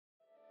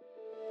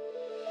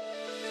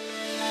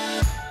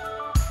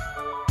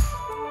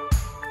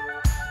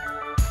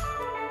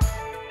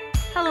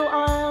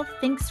Rachel.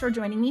 Thanks for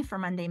joining me for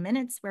Monday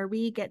Minutes, where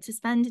we get to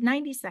spend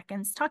 90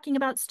 seconds talking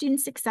about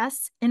student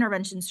success,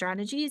 intervention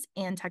strategies,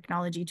 and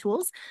technology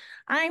tools.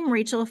 I'm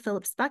Rachel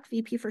Phillips-Buck,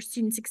 VP for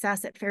Student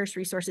Success at Pharos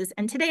Resources,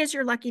 and today is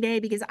your lucky day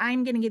because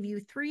I'm going to give you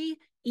 3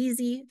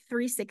 easy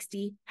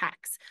 360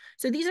 hacks.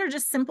 So these are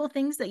just simple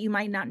things that you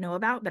might not know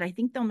about, but I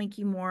think they'll make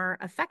you more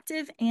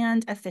effective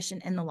and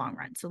efficient in the long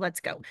run. So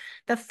let's go.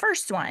 The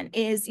first one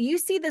is, you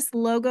see this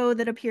logo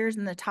that appears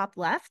in the top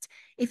left.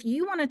 If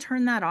you want to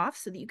turn that off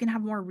so that you can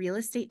have more real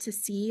estate to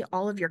see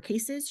all of your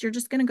cases, you're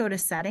just going to go to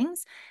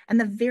settings. And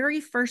the very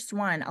first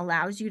one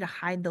allows you to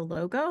hide the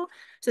logo.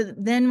 So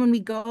that then when we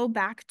go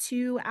back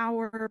to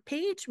our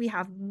page, we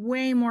have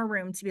way more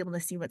room to be able to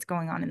see what's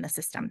going on in the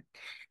system.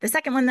 The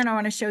second one that I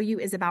want to show you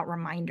is about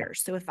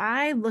reminders. So if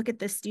I look at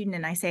this student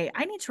and I say,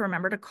 I need to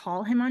remember to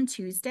call him on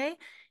Tuesday,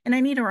 and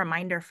I need a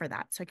reminder for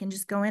that. So I can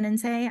just go in and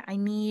say, I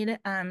need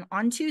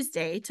on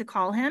Tuesday to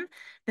call him.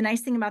 The nice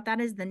thing about that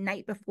is the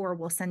night before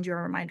we'll send you a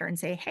reminder and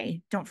say,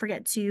 hey, don't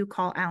forget to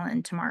call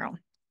Alan tomorrow.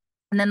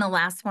 And then the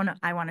last one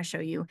I want to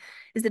show you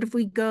is that if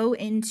we go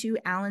into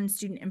Alan's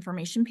student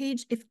information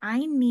page, if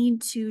I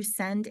need to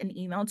send an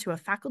email to a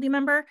faculty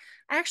member,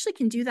 I actually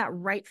can do that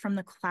right from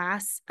the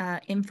class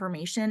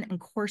information and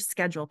course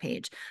schedule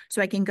page.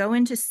 So I can go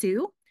into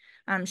Sue.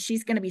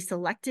 She's going to be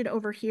selected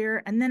over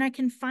here, and then I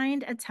can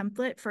find a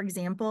template, for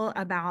example,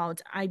 about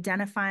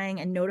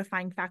identifying and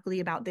notifying faculty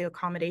about the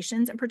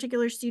accommodations a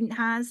particular student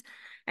has.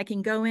 I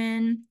can go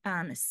in,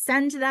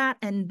 send that,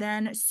 and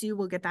then Sue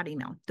will get that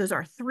email. Those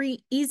are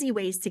 3 easy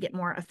ways to get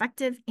more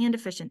effective and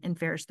efficient in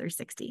Pharos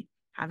 360.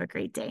 Have a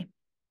great day.